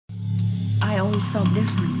always felt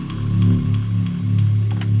different.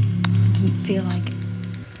 It didn't feel like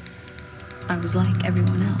I was like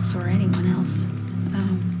everyone else or anyone else.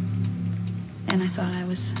 And I thought I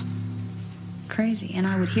was crazy, and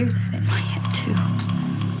I would hear that in my head too.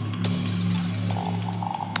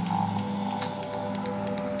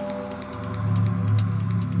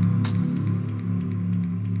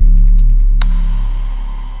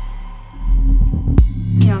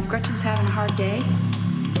 You know, if Gretchen's having a hard day,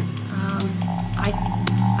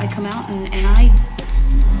 I come out and I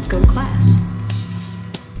go to class.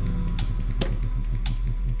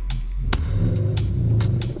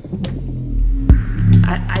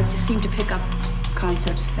 I just seem to pick up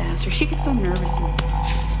concepts faster. She gets so nervous and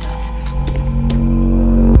stuff.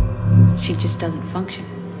 She just doesn't function.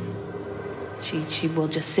 She will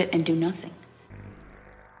just sit and do nothing.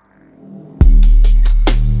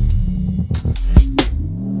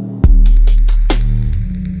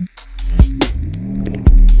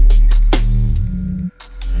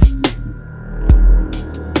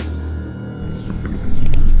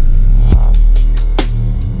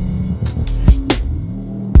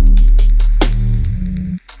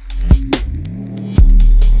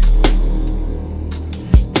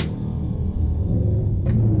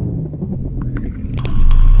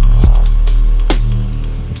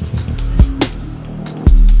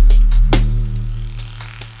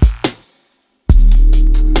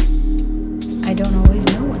 I don't always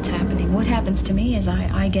know what's happening. What happens to me is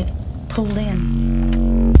I get pulled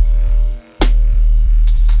in.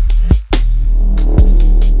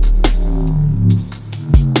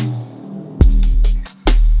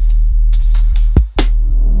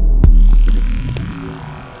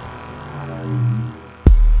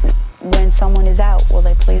 When someone is out, will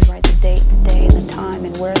they please write the date, the day, and the time,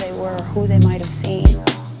 and where they were, who they might have seen?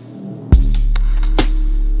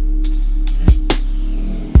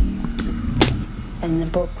 And the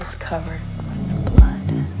book was covered with blood.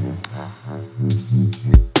 I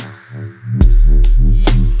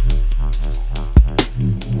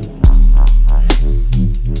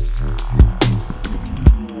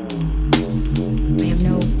have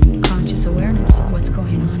no conscious awareness of what's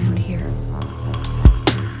going on out here.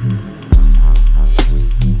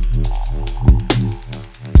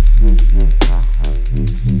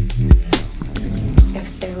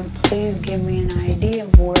 If they would please give me an idea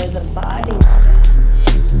of where the bodies are.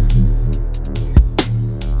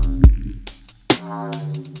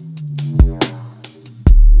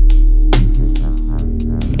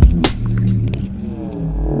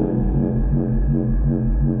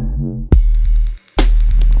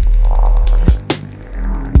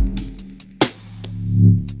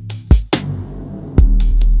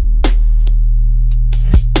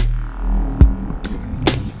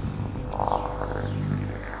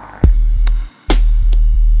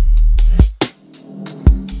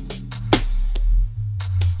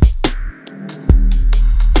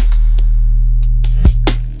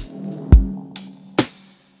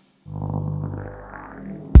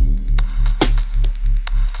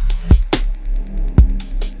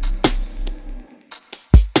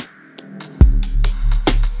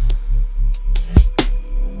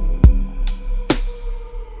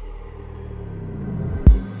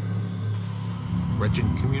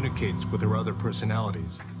 Gretchen communicates with her other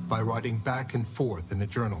personalities by writing back and forth in a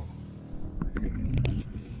journal.